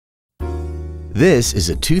This is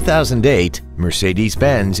a 2008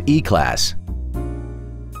 Mercedes-Benz E-Class.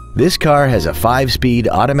 This car has a 5-speed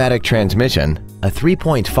automatic transmission, a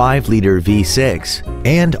 3.5-liter V6,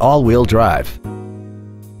 and all-wheel drive.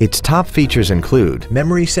 Its top features include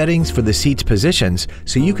memory settings for the seat's positions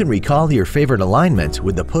so you can recall your favorite alignments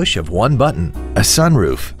with the push of one button, a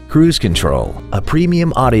sunroof, cruise control, a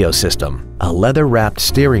premium audio system, a leather-wrapped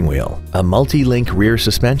steering wheel, a multi-link rear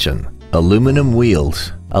suspension, aluminum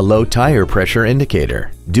wheels, a low tire pressure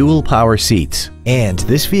indicator, dual power seats, and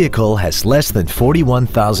this vehicle has less than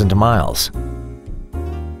 41,000 miles.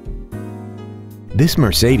 This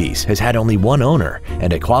Mercedes has had only one owner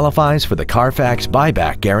and it qualifies for the Carfax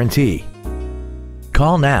buyback guarantee.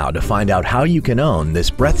 Call now to find out how you can own this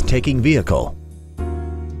breathtaking vehicle.